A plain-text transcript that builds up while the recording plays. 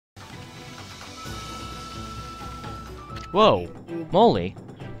Whoa, Molly.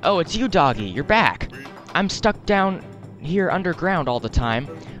 Oh, it's you, doggy. You're back. I'm stuck down here underground all the time,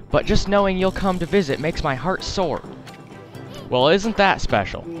 but just knowing you'll come to visit makes my heart soar. Well, isn't that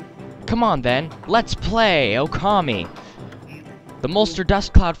special? Come on, then. Let's play Okami. The Molster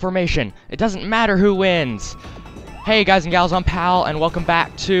Dust Cloud Formation. It doesn't matter who wins. Hey, guys and gals, I'm Pal, and welcome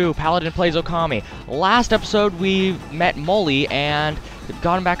back to Paladin Plays Okami. Last episode, we met Molly and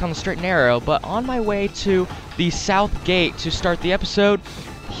got him back on the straight and narrow, but on my way to the south gate to start the episode,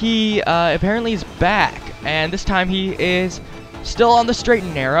 he apparently is back, and this time he is still on the straight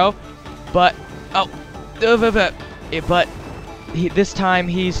and narrow, but this time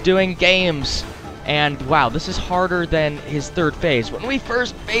he's doing games, and wow, this is harder than his third phase. When we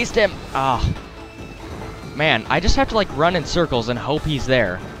first faced him, man, I just have to like run in circles and hope he's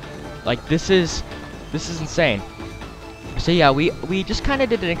there. Like this is insane. So yeah, we just kind of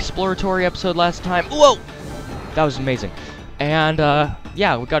did an exploratory episode last time. Whoa, that was amazing. And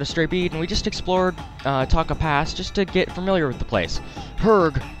yeah, we got a stray bead and we just explored Taka Pass just to get familiar with the place.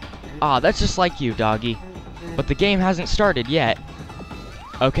 Herg, that's just like you, doggy. But the game hasn't started yet.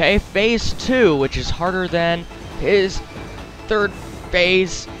 Okay, phase 2, which is harder than his third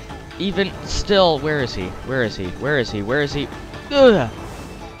phase. Even still, where is he? Where is he? Where is he? Where is he? Ugh.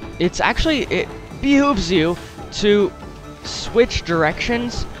 It's actually, it behooves you to switch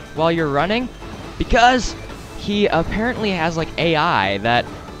directions while you're running, because he apparently has like AI that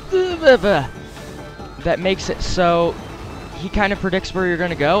makes it so he kind of predicts where you're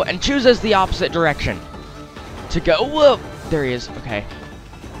gonna go and chooses the opposite direction to go. Whoa, there he is. Okay,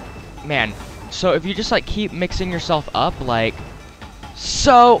 man. So if you just like keep mixing yourself up, like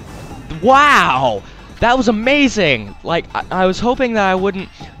so. Wow, that was amazing. Like, I was hoping that I wouldn't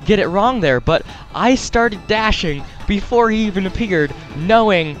get it wrong there, but I started dashing before he even appeared,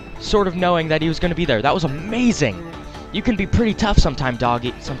 sort of knowing that he was going to be there. That was amazing. You can be pretty tough sometimes,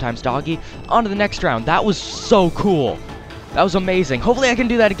 doggy. On to the next round. That was so cool. That was amazing. Hopefully I can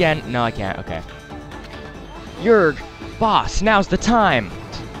do that again. No, I can't. Okay. Yerg, boss, now's the time.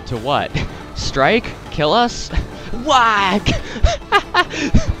 To what? Strike? Kill us? Wag!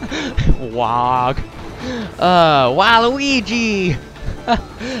 Wog. Waluigi!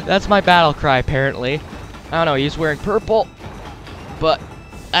 That's my battle cry, apparently. I don't know, he's wearing purple, but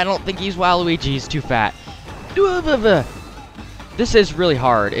I don't think he's Waluigi, he's too fat. This is really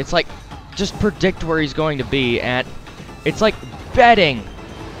hard. It's like, just predict where he's going to be, and it's like betting,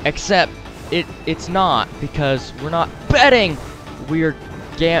 except it's not, because we're not betting! We're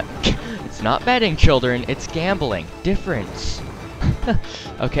It's not betting, children, it's gambling. Difference.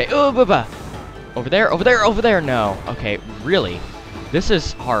 Okay, over there, no. Okay, really? This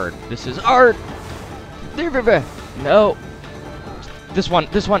is hard. This is hard. No. This one,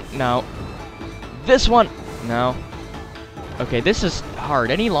 no. This one, no. Okay, this is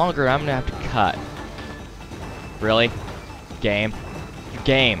hard. Any longer, I'm gonna have to cut. Really? Game.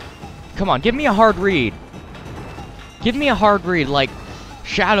 Come on, give me a hard read. Give me a hard read, like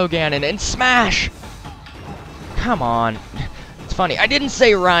Shadow Ganon and smash! Come on. It's funny, I didn't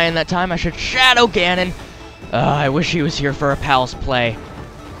say Ryan that time, I said Shadow Ganon! I wish he was here for a Pal's play.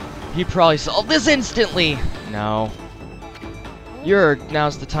 He'd probably solve this instantly! No.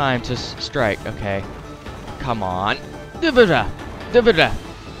 Now's the time to strike, okay. Come on.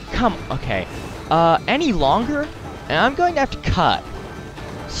 Come, okay. Any longer? And I'm going to have to cut.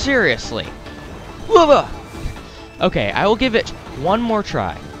 Seriously. Okay, I will give it one more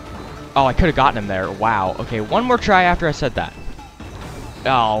try. Oh, I could have gotten him there. Wow. Okay, one more try after I said that.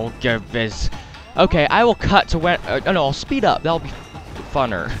 Oh, give this. Okay, I will cut to when. No, I'll speed up. That'll be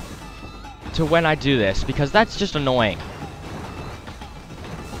funner. To when I do this, because that's just annoying.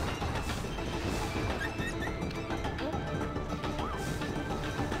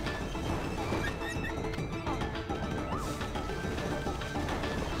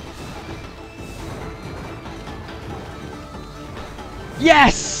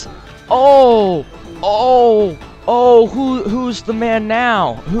 Yes! Who's the man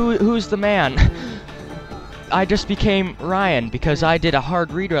now? Who's the man? I just became Ryan because I did a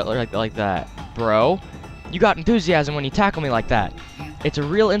hard read like that, bro. You got enthusiasm when you tackle me like that. It's a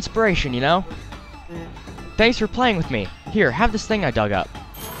real inspiration, you know? Thanks for playing with me. Here, have this thing I dug up.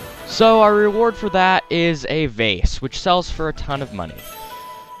 So our reward for that is a vase, which sells for a ton of money.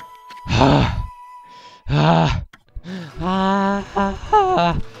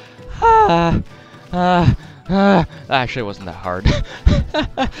 Actually, it wasn't that hard.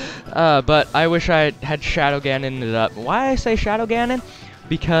 But I wish I had Shadow Ganon it up. Why I say Shadow Ganon?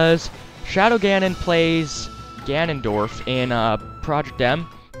 Because Shadow Ganon plays Ganondorf in Project M.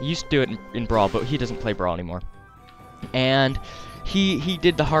 He used to do it in Brawl, but he doesn't play Brawl anymore. And he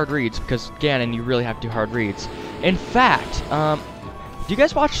did the hard reads, because Ganon, you really have to do hard reads. In fact, do you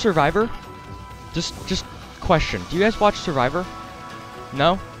guys watch Survivor? Just question. Do you guys watch Survivor?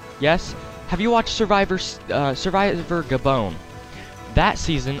 No? Yes? Have you watched Survivor Gabon? That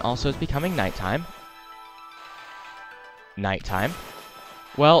season also is becoming nighttime. Nighttime.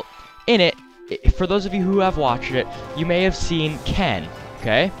 Well, in it, for those of you who have watched it, you may have seen Ken,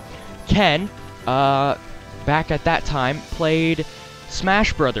 okay? Ken, back at that time, played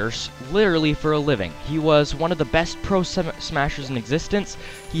Smash Brothers literally for a living. He was one of the best pro smashers in existence.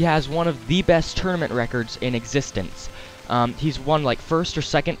 He has one of the best tournament records in existence. He's won like first or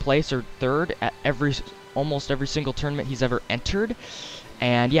second place or third at almost every single tournament he's ever entered.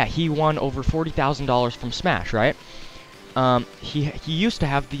 And yeah, he won over $40,000 from Smash, right? He used to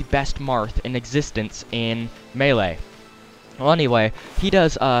have the best Marth in existence in Melee. Well, anyway, he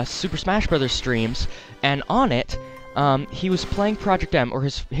does Super Smash Brothers streams, and on it, he was playing Project M, or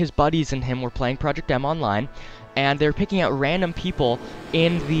his buddies and him were playing Project M online, and they're picking out random people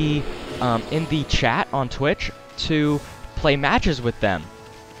in the chat on Twitch to play matches with them.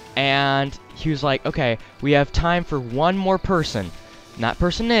 And he was like, okay, we have time for one more person, and that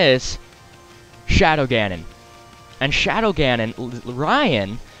person is Shadow Ganon. And Shadow Ganon,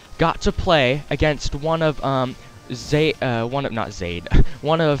 Ryan, got to play against one of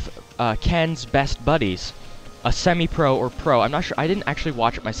Ken's best buddies, a semi-pro or pro. I'm not sure. I didn't actually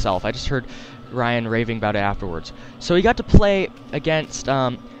watch it myself. I just heard Ryan raving about it afterwards. So he got to play against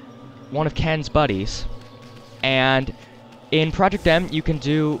one of Ken's buddies, and in Project M, you can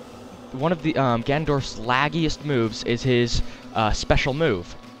do one of the Ganondorf's laggiest moves is his special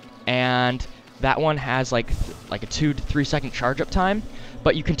move, and that one has like a 2 to 3 second charge up time,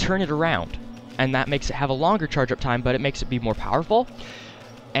 but you can turn it around, and that makes it have a longer charge up time, but it makes it be more powerful,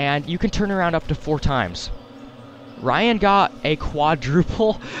 and you can turn around up to 4 times. Ryan got a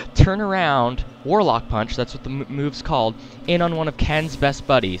quadruple turnaround Warlock Punch, that's what the move's called, in on one of Ken's best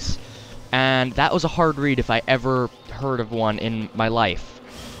buddies. And that was a hard read if I ever heard of one in my life.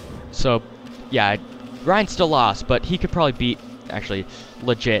 So, yeah, Ryan still lost, but he could probably beat, actually,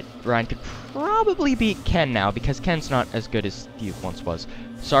 legit, Ryan could probably beat Ken now, because Ken's not as good as he once was.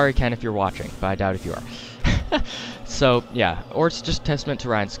 Sorry, Ken, if you're watching, but I doubt if you are. So, yeah, or it's just testament to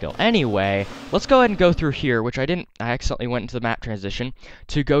Ryan's skill. Anyway, let's go ahead and go through here, which I accidentally went into the map transition,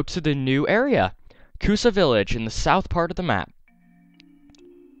 to go to the new area, Kusa Village, in the south part of the map.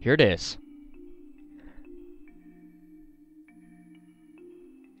 Here it is.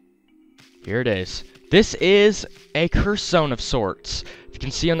 Here it is. This is a curse zone of sorts. If you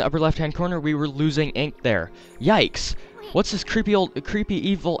can see on the upper left-hand corner, we were losing ink there. Yikes! What's this creepy,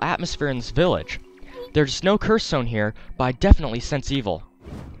 evil atmosphere in this village? There's no curse zone here, but I definitely sense evil.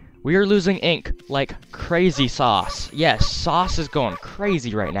 We are losing ink like crazy sauce. Yes, sauce is going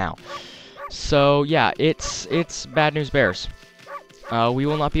crazy right now. So yeah, it's bad news bears. We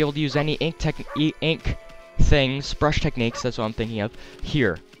will not be able to use any ink things, brush techniques, that's what I'm thinking of,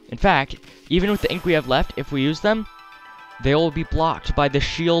 here. In fact, even with the ink we have left, if we use them, they will be blocked by the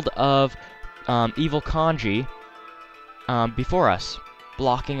shield of evil kanji before us,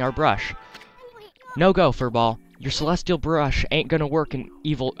 blocking our brush. No go, Furball. Your celestial brush ain't gonna work in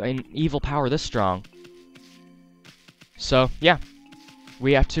evil power this strong. So, yeah.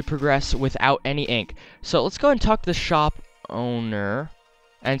 We have to progress without any ink. So, let's go and talk to the shop owner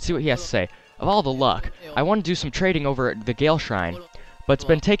and see what he has to say. Of all the luck, I want to do some trading over at the Gale Shrine, but it's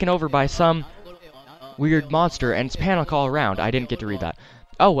been taken over by some weird monster, and it's panic all around. I didn't get to read that.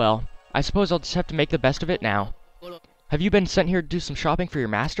 Oh well, I suppose I'll just have to make the best of it now. Have you been sent here to do some shopping for your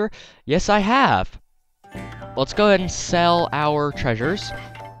master? Yes, I have. Let's go ahead and sell our treasures,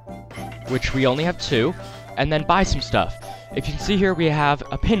 which we only have 2, and then buy some stuff. If you can see here, we have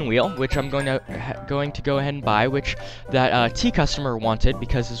a pinwheel, which I'm going to go ahead and buy, which that tea customer wanted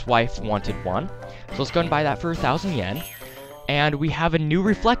because his wife wanted one. So let's go and buy that for 1,000 yen. And we have a new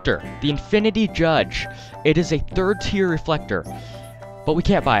reflector, the Infinity Judge. It is a 3rd tier reflector, but we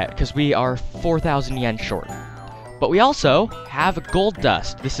can't buy it because we are 4,000 yen short. But we also have gold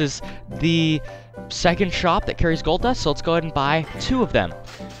dust. This is the 2nd shop that carries gold dust, so let's go ahead and buy 2 of them.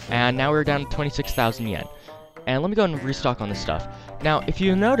 And now we're down to 26,000 yen. And let me go ahead and restock on this stuff. Now, if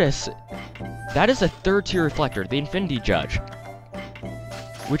you notice, that is a 3rd tier reflector, the Infinity Judge.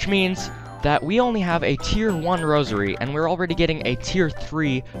 Which means that we only have a tier 1 rosary, and we're already getting a tier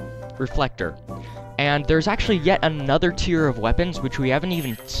 3 reflector. And there's actually yet another tier of weapons, which we haven't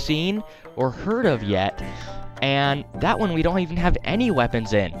even seen or heard of yet. And that one we don't even have any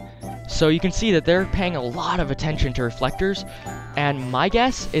weapons in. So you can see that they're paying a lot of attention to reflectors, and my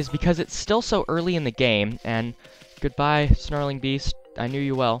guess is because it's still so early in the game, and Goodbye, snarling beast. I knew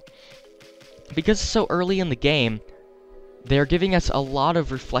you well. Because it's so early in the game, they're giving us a lot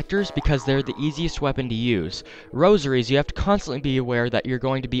of reflectors because they're the easiest weapon to use. Rosaries, you have to constantly be aware that you're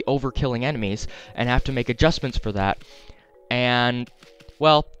going to be overkilling enemies and have to make adjustments for that. And,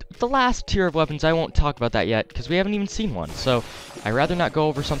 well, the last tier of weapons, I won't talk about that yet because we haven't even seen one. So, I'd rather not go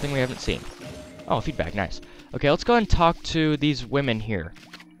over something we haven't seen. Oh, feedback, nice. Okay, let's go ahead and talk to these women here.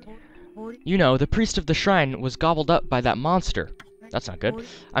 You know, the priest of the shrine was gobbled up by that monster. That's not good.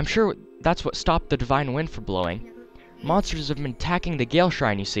 I'm sure that's what stopped the divine wind from blowing. Monsters have been attacking the Gale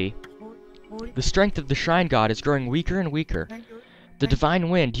Shrine, you see. The strength of the shrine god is growing weaker and weaker. The divine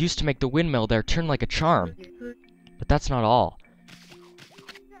wind used to make the windmill there turn like a charm. But that's not all.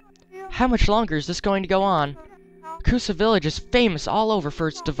 How much longer is this going to go on? Kusa village is famous all over for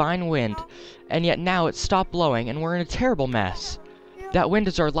its divine wind, and yet now it's stopped blowing and we're in a terrible mess. That wind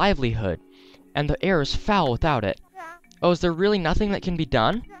is our livelihood, and the air is foul without it. Oh, is there really nothing that can be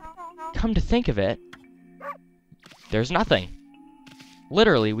done? Come to think of it, there's nothing.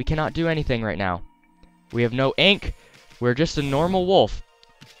 Literally, we cannot do anything right now. We have no ink. We're just a normal wolf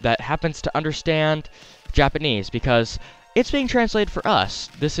that happens to understand Japanese because it's being translated for us.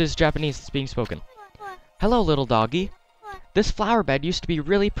 This is Japanese that's being spoken. Hello, little doggy. This flower bed used to be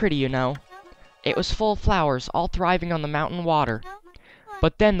really pretty, you know. It was full of flowers, all thriving on the mountain water.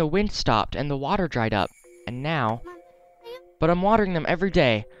 But then the wind stopped and the water dried up. And now... But I'm watering them every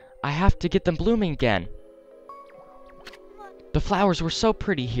day. I have to get them blooming again. The flowers were so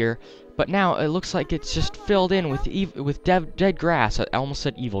pretty here, but now it looks like it's just filled in with dead grass. I almost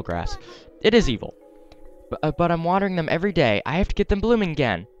said evil grass. It is evil. But I'm watering them every day. I have to get them blooming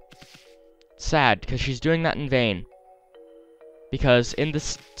again. Sad, because she's doing that in vain. Because in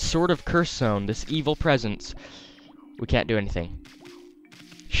this sort of curse zone, this evil presence, we can't do anything.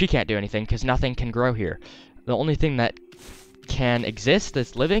 She can't do anything, because nothing can grow here. The only thing that can exist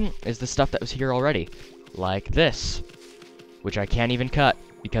that's living is the stuff that was here already. Like this. Which I can't even cut,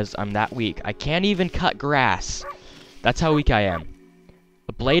 because I'm that weak. I can't even cut grass. That's how weak I am.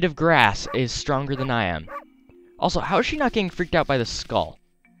 A blade of grass is stronger than I am. Also, how is she not getting freaked out by the skull?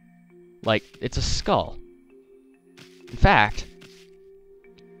 Like, it's a skull. In fact,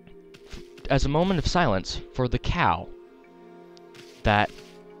 as a moment of silence for the cow that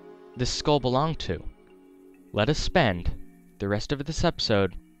this skull belonged to, let us spend the rest of this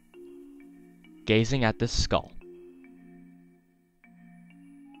episode gazing at this skull.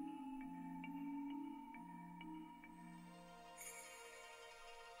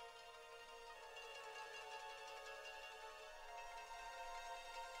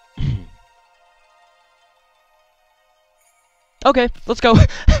 Okay, let's go.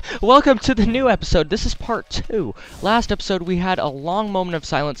 Welcome to the new episode. This is part 2. Last episode we had a long moment of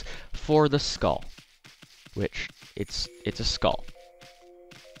silence for the skull. Which, it's a skull.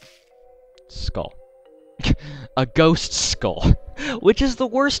 Skull. A ghost skull. Which is the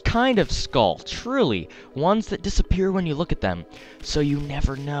worst kind of skull, truly. Ones that disappear when you look at them, so you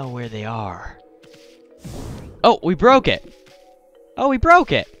never know where they are. Oh, we broke it! Oh, we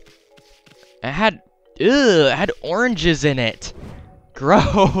broke it! It had oranges in it.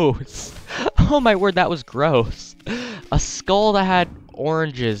 Gross. Oh my word, that was gross. A skull that had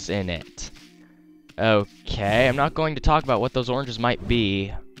oranges in it. Okay, I'm not going to talk about what those oranges might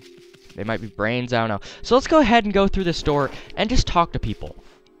be. They might be brains, I don't know. So let's go ahead and go through this door and just talk to people.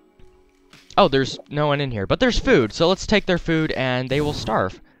 Oh, there's no one in here, but there's food. So let's take their food and they will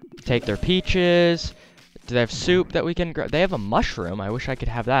starve. Take their peaches. Do they have soup that we can grab? They have a mushroom. I wish I could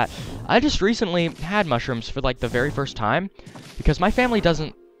have that. I just recently had mushrooms for like the very first time because my family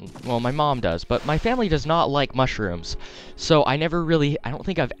doesn't, well, my mom does, but my family does not like mushrooms. So I don't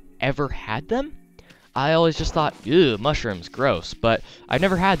think I've ever had them. I always just thought, ew, mushrooms, gross, but I've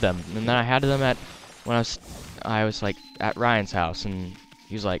never had them. And then I had them when I was like at Ryan's house and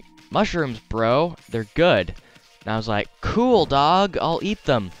he was like, mushrooms, bro, they're good. And I was like, cool, dog, I'll eat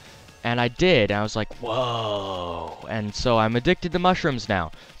them. And I did, and I was like, whoa. And so I'm addicted to mushrooms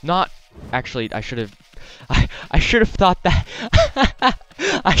now. Not, actually, I should have thought that,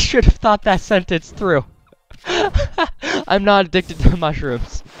 I should have thought that sentence through. I'm not addicted to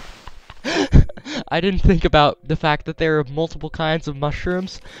mushrooms. I didn't think about the fact that there are multiple kinds of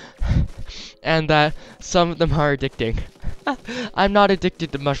mushrooms, and that some of them are addicting. I'm not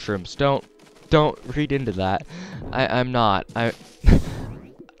addicted to mushrooms, don't read into that. I'm not, I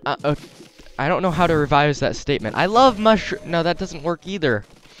don't know how to revise that statement. I love mushroom. No, that doesn't work either.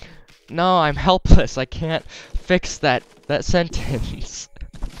 No, I'm helpless. I can't fix that sentence.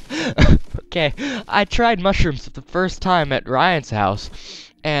 Okay, I tried mushrooms for the first time at Ryan's house,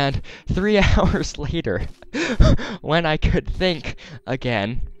 and 3 hours later, When I could think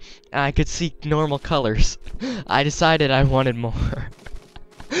again, and I could see normal colors, I decided I wanted more.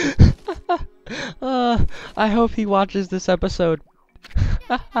 I hope he watches this episode.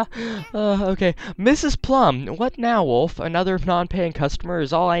 Okay. Mrs. Plum, what now, Wolf? Another non-paying customer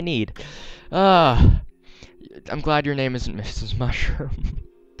is all I need. I'm glad your name isn't Mrs. Mushroom.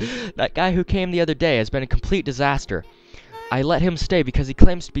 That guy who came the other day has been a complete disaster. I let him stay because he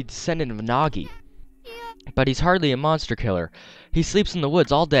claims to be descendant of Nagi. But he's hardly a monster killer. He sleeps in the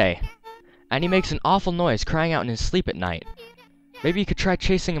woods all day. And he makes an awful noise crying out in his sleep at night. Maybe you could try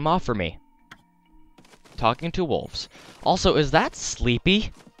chasing him off for me. Talking to wolves. Also, is that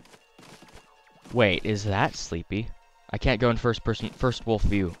Sleepy? Wait, is that Sleepy? I can't go in first wolf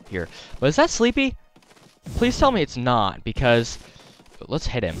view here. But is that Sleepy? Please tell me it's not, because... Let's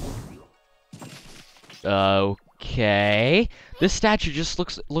hit him. Okay. This statue just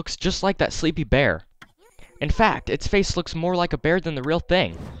looks just like that sleepy bear. In fact, its face looks more like a bear than the real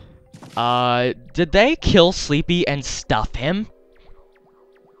thing. Did they kill Sleepy and stuff him?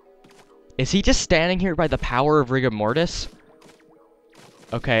 Is he just standing here by the power of rigor mortis?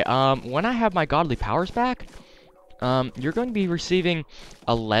 Okay, when I have my godly powers back, you're going to be receiving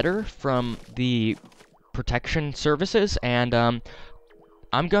a letter from the protection services, and,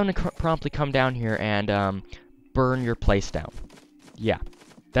 I'm going to promptly come down here and, burn your place down. Yeah.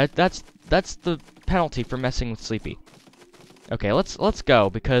 That's the penalty for messing with Sleepy. Okay, let's go,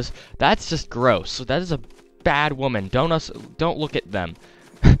 because that's just gross. So that is a bad woman. Don't look at them.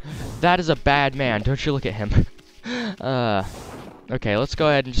 That is a bad man. Don't you look at him. Okay, let's go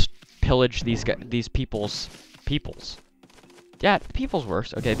ahead and just pillage these people's... Yeah, people's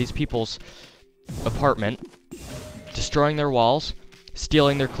worse. Okay, these people's apartment. Destroying their walls.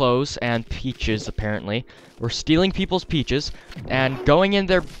 Stealing their clothes and peaches, apparently. We're stealing people's peaches and going in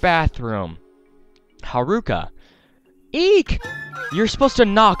their bathroom. Haruka. Eek! You're supposed to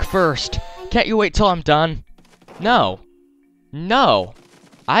knock first. Can't you wait till I'm done? No. No.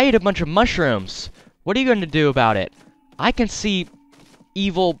 I ate a bunch of mushrooms. What are you going to do about it? I can see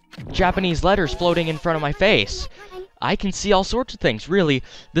evil Japanese letters floating in front of my face. I can see all sorts of things. Really,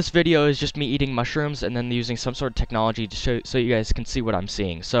 this video is just me eating mushrooms and then using some sort of technology to show so you guys can see what I'm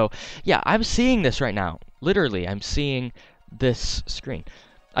seeing. So, yeah, I'm seeing this right now. Literally, I'm seeing this screen.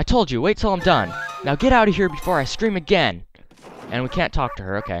 I told you, wait till I'm done. Now get out of here before I scream again. And we can't talk to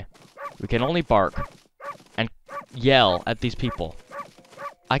her, okay. We can only bark and yell at these people.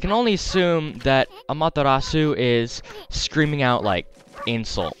 I can only assume that Amaterasu is screaming out, like,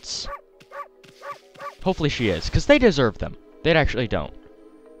 insults. Hopefully she is, because they deserve them. They actually don't.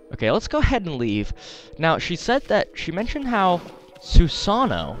 Okay, let's go ahead and leave. Now, she mentioned how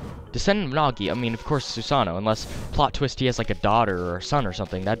Susano, descendant of Nagi, I mean, of course Susano, unless plot twist he has like a daughter or a son or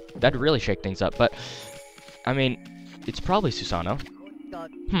something, that'd really shake things up, but, I mean, it's probably Susano.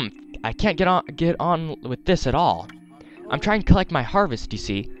 I can't get on with this at all. I'm trying to collect my harvest, you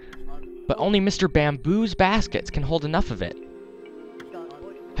see, but only Mr. Bamboo's baskets can hold enough of it.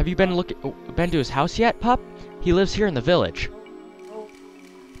 Have you been to his house yet, pup? He lives here in the village.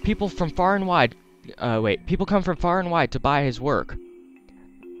 People come from far and wide to buy his work.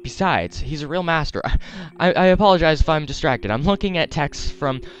 Besides, he's a real master. I apologize if I'm distracted. I'm looking at texts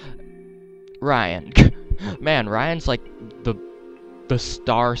from Ryan. Man, Ryan's like the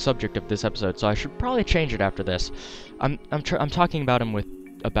star subject of this episode, so I should probably change it after this. I'm talking about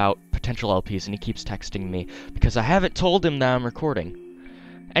him about potential LPs, and he keeps texting me because I haven't told him that I'm recording.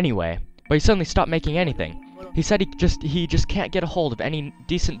 Anyway, but he suddenly stopped making anything. He said he just can't get a hold of any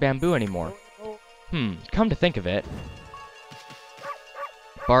decent bamboo anymore. Come to think of it.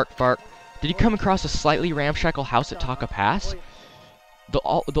 Bark, bark. Did you come across a slightly ramshackle house at Taka Pass? The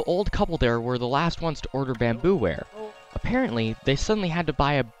old couple there were the last ones to order bamboo ware. Apparently, they suddenly had to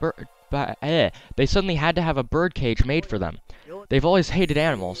have a bird cage made for them. They've always hated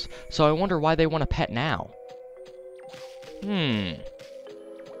animals, so I wonder why they want a pet now.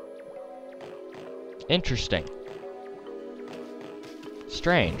 Interesting.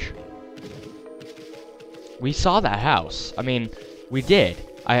 Strange. We saw that house. I mean, we did.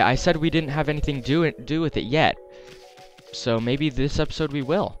 I said we didn't have anything to do with it yet. So maybe this episode we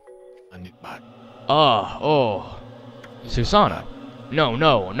will. Oh. Susano. No,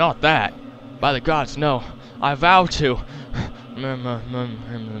 not that. By the gods, no. I vow to.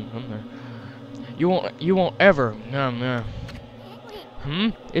 You won't ever.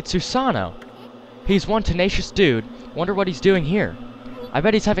 It's Susano. He's one tenacious dude. Wonder what he's doing here. I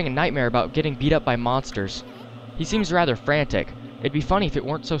bet he's having a nightmare about getting beat up by monsters. He seems rather frantic. It'd be funny if it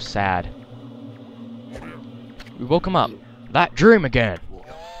weren't so sad. We woke him up. That dream again.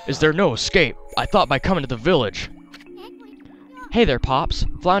 Is there no escape? I thought by coming to the village. Hey there, Pops.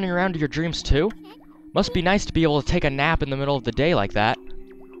 Floundering around to your dreams too? Must be nice to be able to take a nap in the middle of the day like that.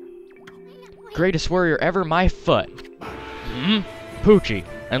 Greatest warrior ever, my foot. Poochie,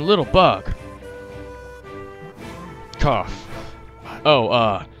 and little bug. Cough.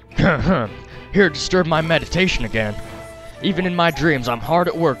 Oh, here to disturb my meditation again. Even in my dreams, I'm hard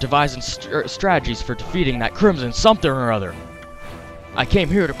at work devising strategies for defeating that crimson something or other. I came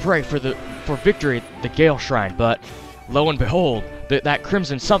here to pray for victory at the Gale Shrine, but lo and behold, that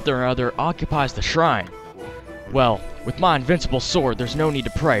crimson something or other occupies the shrine. Well, with my invincible sword, there's no need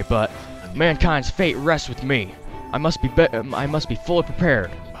to pray, but mankind's fate rests with me. I must be fully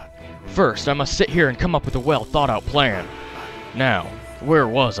prepared. First, I must sit here and come up with a well-thought-out plan. Now, where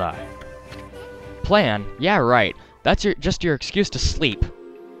was I? Plan? Yeah, right. That's just your excuse to sleep.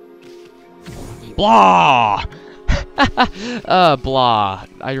 Blah! Blah.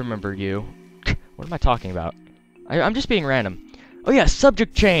 I remember you. What am I talking about? I'm just being random. Oh yeah,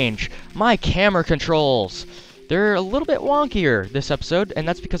 subject change! My camera controls! They're a little bit wonkier this episode, and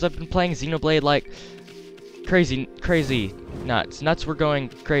that's because I've been playing Xenoblade like crazy nuts. Nuts were going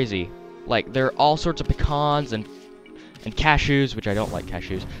crazy. Like, there are all sorts of pecans and cashews, which I don't like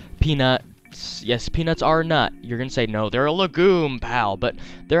cashews. Peanuts. Yes, peanuts are a nut. You're gonna say, no, they're a legume, pal. But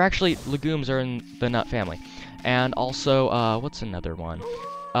they're actually, legumes are in the nut family. And also, what's another one?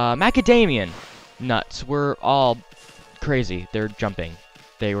 Macadamian nuts were all crazy. They're jumping.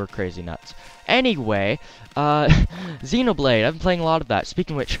 They were crazy nuts. Anyway, Xenoblade. I've been playing a lot of that.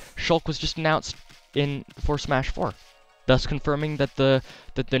 Speaking of which, Shulk was just announced for Smash 4. Thus confirming that the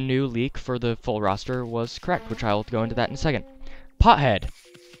new leak for the full roster was correct, which I will go into that in a second. Pothead.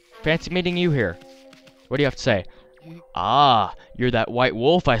 Fancy meeting you here. What do you have to say? Ah, you're that white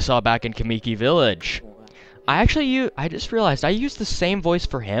wolf I saw back in Kamiki Village. I just realized I use the same voice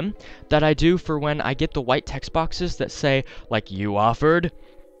for him that I do for when I get the white text boxes that say, like, you offered,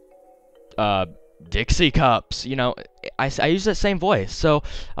 Dixie cups, you know, I use that same voice, so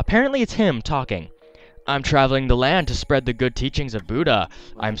apparently it's him talking. I'm traveling the land to spread the good teachings of Buddha.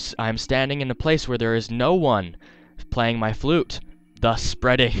 I'm standing in a place where there is no one, playing my flute, thus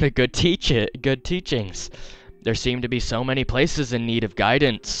spreading the good teachings. There seem to be so many places in need of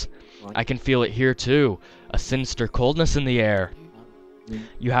guidance. I can feel it here too, a sinister coldness in the air.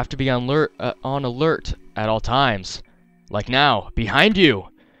 You have to be on alert at all times. Like now, behind you.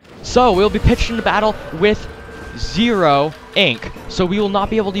 So, we'll be pitched into battle with 0 ink, so we will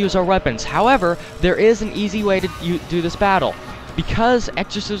not be able to use our weapons. However, there is an easy way to do this battle. Because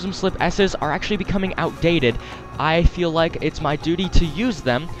Exorcism Slip S's are actually becoming outdated, I feel like it's my duty to use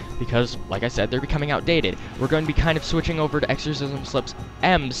them, because, like I said, they're becoming outdated. We're going to be kind of switching over to Exorcism Slips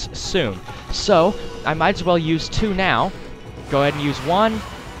M's soon. So, I might as well use 2 now. Go ahead and use 1,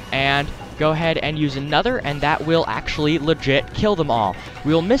 and go ahead and use another, and that will actually legit kill them all.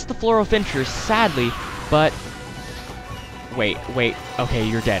 We will miss the Floral Finishers, sadly, but... Wait, okay,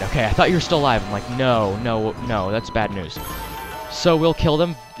 you're dead. Okay, I thought you were still alive. I'm like, no, that's bad news. So we'll kill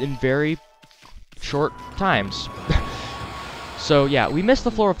them in very short times. So yeah, we missed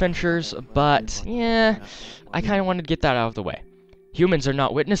the Floral Finishers, but yeah, I kind of wanted to get that out of the way. Humans are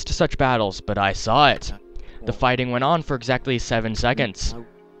not witness to such battles, but I saw it. The fighting went on for exactly 7 seconds.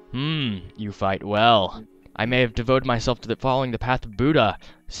 You fight well. I may have devoted myself to following the path of Buddha,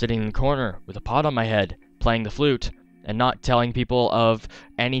 sitting in the corner with a pot on my head, playing the flute, and not telling people of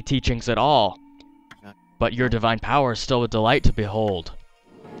any teachings at all. But your divine power is still a delight to behold.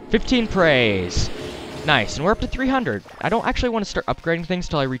 15 praise. Nice, and we're up to 300. I don't actually want to start upgrading things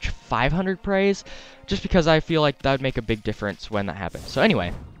till I reach 500 praise, just because I feel like that would make a big difference when that happens. So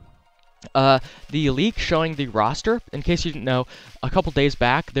anyway, the leak showing the roster, in case you didn't know, a couple days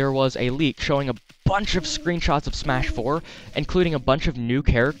back there was a leak showing a bunch of screenshots of Smash 4, including a bunch of new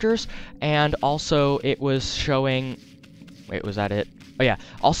characters, and also it was showing... Wait, was that it? Oh yeah,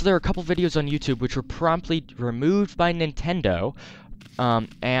 also there were a couple videos on YouTube which were promptly removed by Nintendo,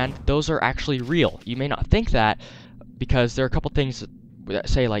 and those are actually real. You may not think that, because there are a couple things that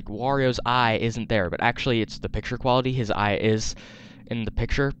say, like, Wario's eye isn't there, but actually it's the picture quality. His eye is in the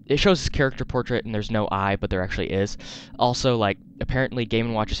picture. It shows his character portrait and there's no eye, but there actually is. Also, like, apparently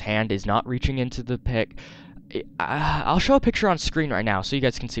Game & Watch's hand is not reaching into the pic. I'll show a picture on screen right now so you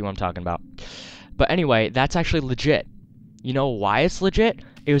guys can see what I'm talking about. But anyway, that's actually legit. You know why it's legit?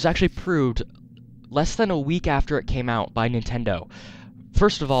 It was actually proved less than a week after it came out by Nintendo.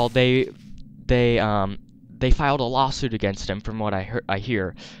 First of all, they filed a lawsuit against him, from what I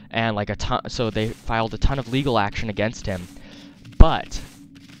hear, and like so they filed a ton of legal action against him. But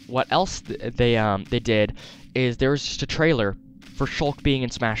what else they did is there was just a trailer for Shulk being in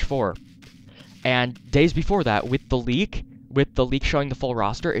Smash 4. And days before that, with the leak showing the full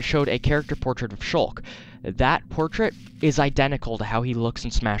roster, it showed a character portrait of Shulk. That portrait is identical to how he looks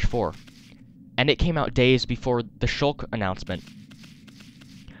in Smash 4. And it came out days before the Shulk announcement.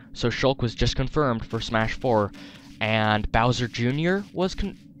 So Shulk was just confirmed for Smash 4, and Bowser Jr. was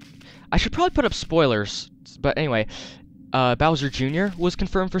I should probably put up spoilers, but anyway, Bowser Jr. was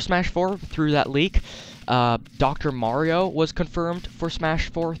confirmed for Smash 4 through that leak. Dr. Mario was confirmed for Smash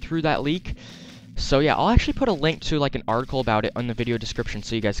 4 through that leak. So yeah, I'll actually put a link to like an article about it in the video description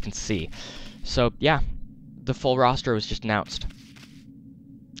so you guys can see. So yeah, the full roster was just announced.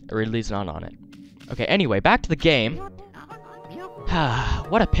 Ridley's not on it. Okay, anyway, back to the game.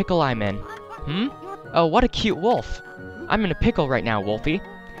 What a pickle I'm in. Oh, what a cute wolf. I'm in a pickle right now, Wolfie.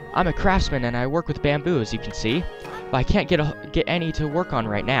 I'm a craftsman and I work with bamboo, as you can see. But I can't get any to work on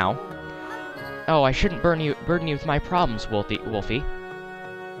right now. Oh, I shouldn't burden you with my problems, Wolfie.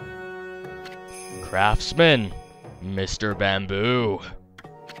 Craftsman, Mr. Bamboo.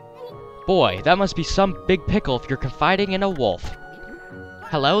 Boy, that must be some big pickle if you're confiding in a wolf.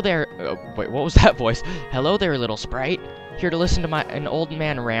 Hello there. Wait, what was that voice? Hello there, little sprite. Here to listen to an old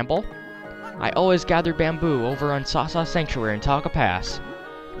man ramble? I always gather bamboo over on Sasa Sanctuary in Talca Pass,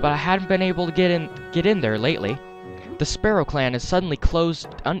 but I hadn't been able to get in there lately. The Sparrow Clan has suddenly closed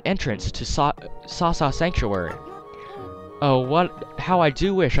entrance to Sasa Sanctuary. Oh, how I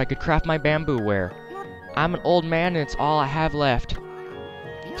do wish I could craft my bamboo ware. I'm an old man and it's all I have left.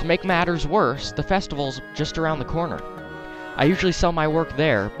 To make matters worse, the festival's just around the corner. I usually sell my work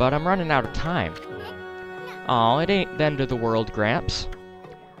there, but I'm running out of time. Aw, it ain't the end of the world, Gramps.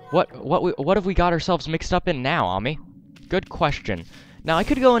 What have we got ourselves mixed up in now, Ami? Good question. Now, I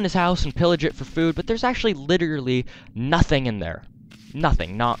could go in his house and pillage it for food, but there's actually literally nothing in there.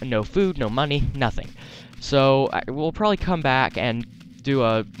 Nothing. No food, no money, nothing. So, we'll probably come back and do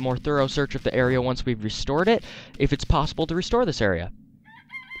a more thorough search of the area once we've restored it, if it's possible to restore this area.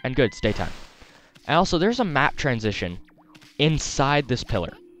 And good, it's daytime. And also, there's a map transition inside this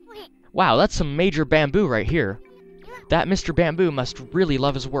pillar. Wow, that's some major bamboo right here. That Mr. Bamboo must really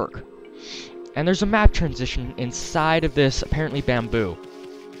love his work. And there's a map transition inside of this, apparently, bamboo.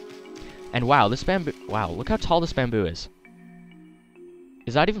 And wow, this bamboo... Wow, look how tall this bamboo is.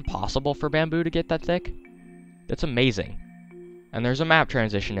 Is that even possible for bamboo to get that thick? That's amazing. And there's a map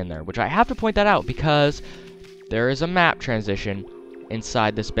transition in there, which I have to point that out because there is a map transition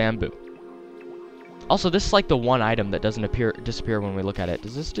inside this bamboo. Also, this is like the one item that doesn't disappear when we look at it.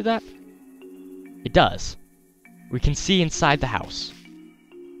 Does this do that? It does. We can see inside the house.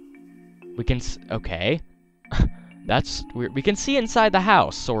 We can okay. That's weird. We can see inside the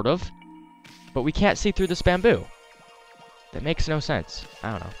house, sort of. But we can't see through this bamboo. That makes no sense.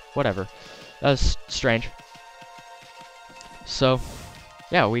 I don't know. Whatever. That was strange. So,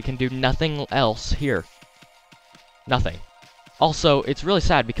 yeah, we can do nothing else here. Nothing. Also, it's really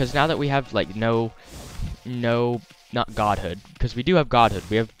sad because now that we have, like, not godhood, because we do have godhood.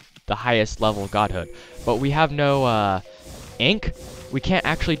 We have the highest level of godhood. But we have no, ink. We can't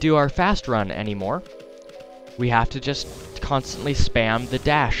actually do our fast run anymore. We have to just constantly spam the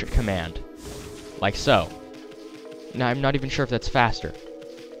dash command. Like so. Now, I'm not even sure if that's faster.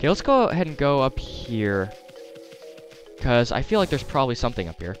 Okay, let's go ahead and go up here. Because I feel like there's probably something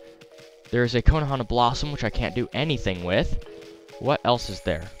up here. There's a Konohana Blossom, which I can't do anything with. What else is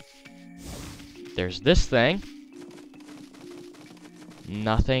there? There's this thing.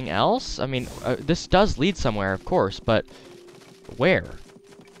 Nothing else? I mean, this does lead somewhere, of course, but where?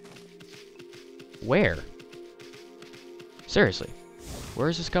 Where? Seriously. Where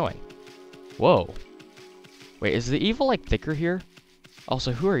is this going? Whoa. Wait, is the evil, like, thicker here?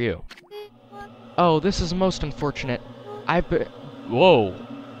 Also, who are you? Oh, this is most unfortunate. Whoa.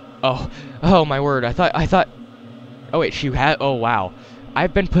 Oh, my word. I thought... Oh, wait, she had... Oh, wow.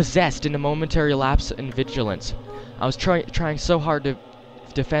 I've been possessed in a momentary lapse in vigilance. I was trying so hard to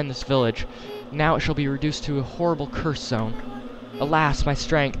defend this village. Now it shall be reduced to a horrible curse zone. Alas, my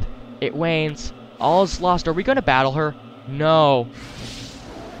strength. It wanes. All is lost. Are we going to battle her? No.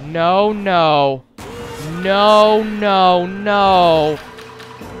 No, no. No, no, no.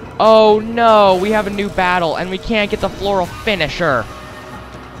 Oh, no. We have a new battle, and we can't get the Floral Finisher.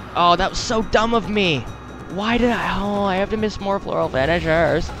 Oh, that was so dumb of me. Why did I have to miss more Floral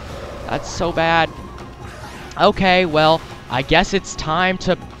Finishers. That's so bad. Okay, well, I guess it's time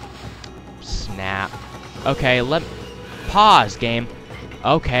to... Snap. Okay, pause, game.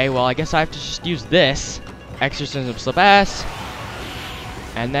 Okay, well, I guess I have to just use this. Exorcism Slip S.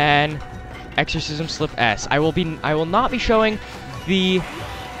 And then... Exorcism Slip S. I will not be showing the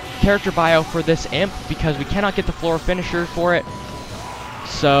character bio for this imp because we cannot get the Floral Finisher for it.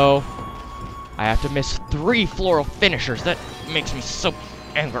 So, I have to miss 3 floral finishers. That makes me so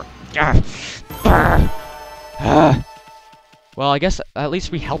angry. Well, I guess at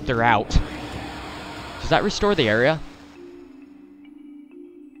least we helped her out. Does that restore the area?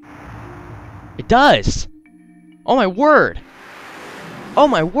 It does! Oh my word! Oh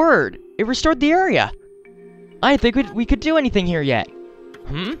my word! It restored the area! I didn't think we could do anything here yet.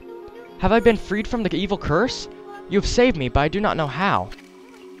 Hmm? Have I been freed from the evil curse? You have saved me, but I do not know how.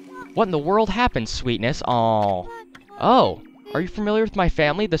 What in the world happened, sweetness? Oh. Oh, are you familiar with my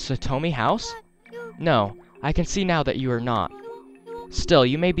family, the Satomi house? No, I can see now that you are not. Still,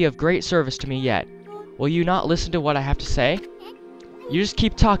 you may be of great service to me yet. Will you not listen to what I have to say? You just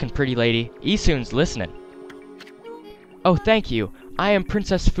keep talking, pretty lady. Isun's listening. Oh, thank you. I am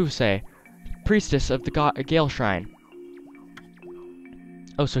Princess Fusei, priestess of the Gale Shrine.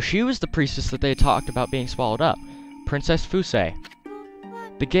 Oh, so she was the priestess that they had talked about being swallowed up. Princess Fusei.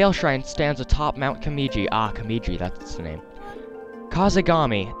 The Gale Shrine stands atop Mount Kamiji. Ah, Kamiji, that's the name.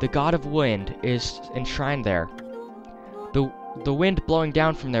 Kazegami, the god of wind, is enshrined there. The wind blowing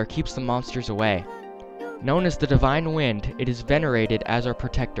down from there keeps the monsters away. Known as the Divine Wind, it is venerated as our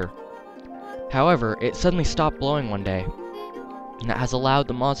protector. However, it suddenly stopped blowing one day, and that has allowed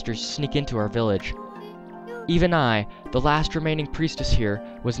the monsters to sneak into our village. Even I, the last remaining priestess here,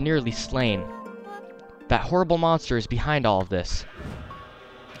 was nearly slain. That horrible monster is behind all of this.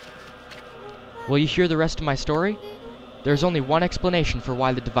 Will you hear the rest of my story? There's only one explanation for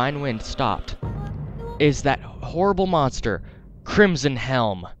why the Divine Wind stopped. It is that horrible monster, Crimson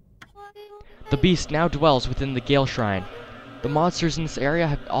Helm. The beast now dwells within the Gale Shrine. The monsters in this area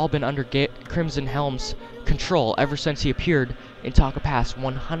have all been under Crimson Helm's control ever since he appeared in Taka Pass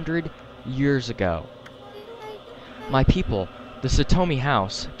 100 years ago. My people, the Satomi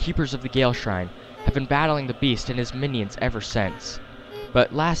House, keepers of the Gale Shrine, have been battling the beast and his minions ever since.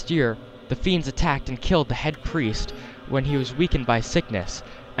 But last year, the fiends attacked and killed the head priest when he was weakened by sickness,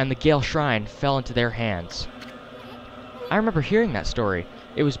 and the Gale Shrine fell into their hands. I remember hearing that story.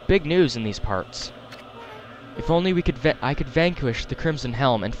 It was big news in these parts. If only I could vanquish the Crimson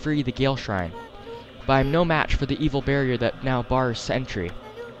Helm and free the Gale Shrine. But I am no match for the evil barrier that now bars entry.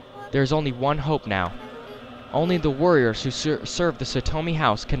 There is only one hope now. Only the warriors who serve the Satomi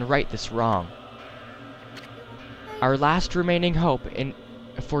House can right this wrong. Our last remaining hope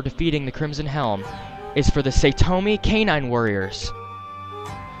for defeating the Crimson Helm is for the Satomi Canine Warriors.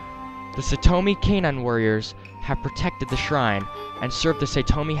 The Satomi Canine Warriors have protected the shrine and served the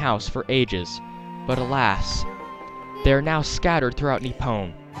Satomi House for ages, but alas, they are now scattered throughout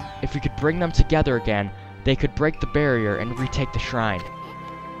Nippon. If we could bring them together again, they could break the barrier and retake the shrine.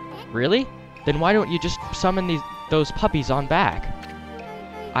 Really? Then why don't you just summon those puppies on back?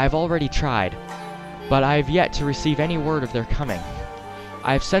 I have already tried, but I have yet to receive any word of their coming.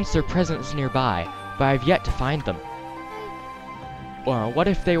 I have sensed their presence nearby, but I have yet to find them. What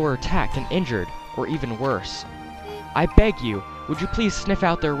if they were attacked and injured, or even worse? I beg you, would you please sniff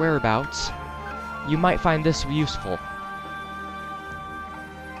out their whereabouts? You might find this useful.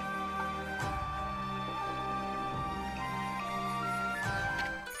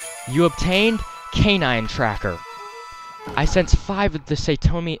 You obtained Canine Tracker. I sense 5 of the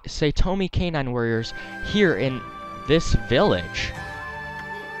Satomi Canine Warriors here in this village.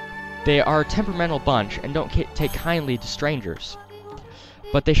 They are a temperamental bunch and don't take kindly to strangers.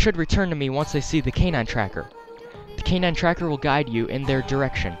 But they should return to me once they see the Canine Tracker. The Canine Tracker will guide you in their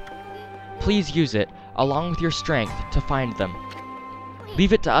direction. Please use it, along with your strength, to find them.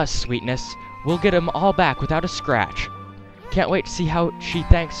 Leave it to us, sweetness. We'll get them all back without a scratch. Can't wait to see how she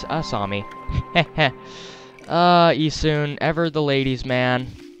thanks us, Ami. Heh. Isun, ever the ladies' man.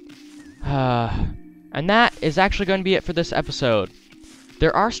 And that is actually going to be it for this episode.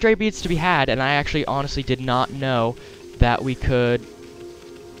 There are stray beads to be had, and I actually honestly did not know that we could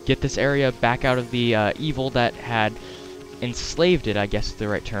get this area back out of the evil that had enslaved it, I guess is the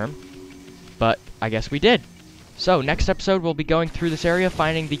right term. But I guess we did. So, next episode we'll be going through this area,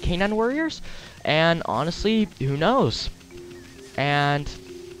 finding the Canine Warriors, and honestly, who knows? And,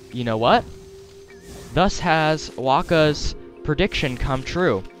 you know what? Thus has Waka's prediction come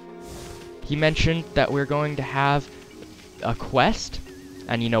true. He mentioned that we're going to have a quest,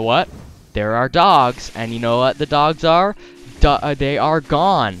 and you know what? There are dogs, and you know what the dogs are? They are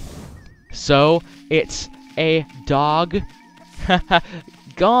gone. So, it's a dog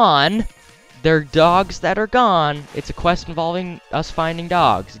gone. They're dogs that are gone. It's a quest involving us finding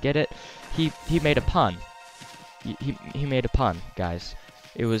dogs. Get it? He made a pun. He made a pun, guys.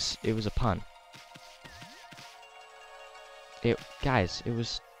 It was a pun. Guys, it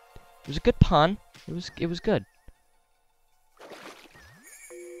was a good pun. It was good.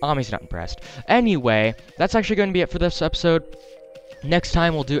 Ami's not impressed. Anyway, that's actually going to be it for this episode. Next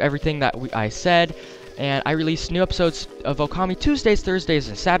time, we'll do everything that I said. And I release new episodes of Okami Tuesdays, Thursdays,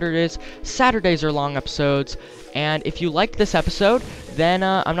 and Saturdays. Saturdays are long episodes. And if you liked this episode, then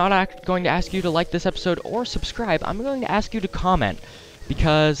I'm not going to ask you to like this episode or subscribe. I'm going to ask you to comment.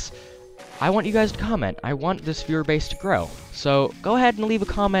 Because I want you guys to comment. I want this viewer base to grow. So go ahead and leave a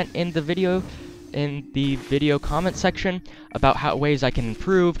comment in the video comment section about ways I can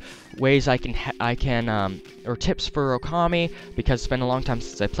improve, ways I can or tips for Okami, because it's been a long time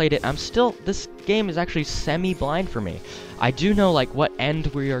since I played it. This game is actually semi-blind for me. I do know like what end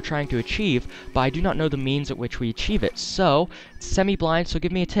we are trying to achieve, but I do not know the means at which we achieve it. So it's semi-blind, so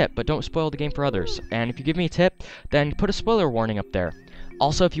give me a tip, but don't spoil the game for others. And if you give me a tip, then put a spoiler warning up there.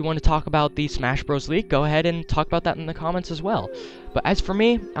 Also, if you want to talk about the Smash Bros. Leak, go ahead and talk about that in the comments as well. But as for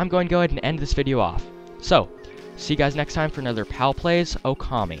me, I'm going to go ahead and end this video off. So, see you guys next time for another PalPlays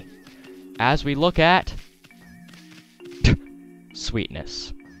Okami. As we look at...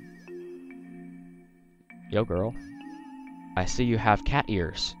 sweetness. Yo, girl. I see you have cat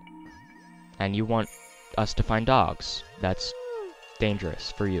ears. And you want us to find dogs. That's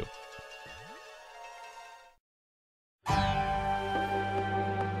dangerous for you.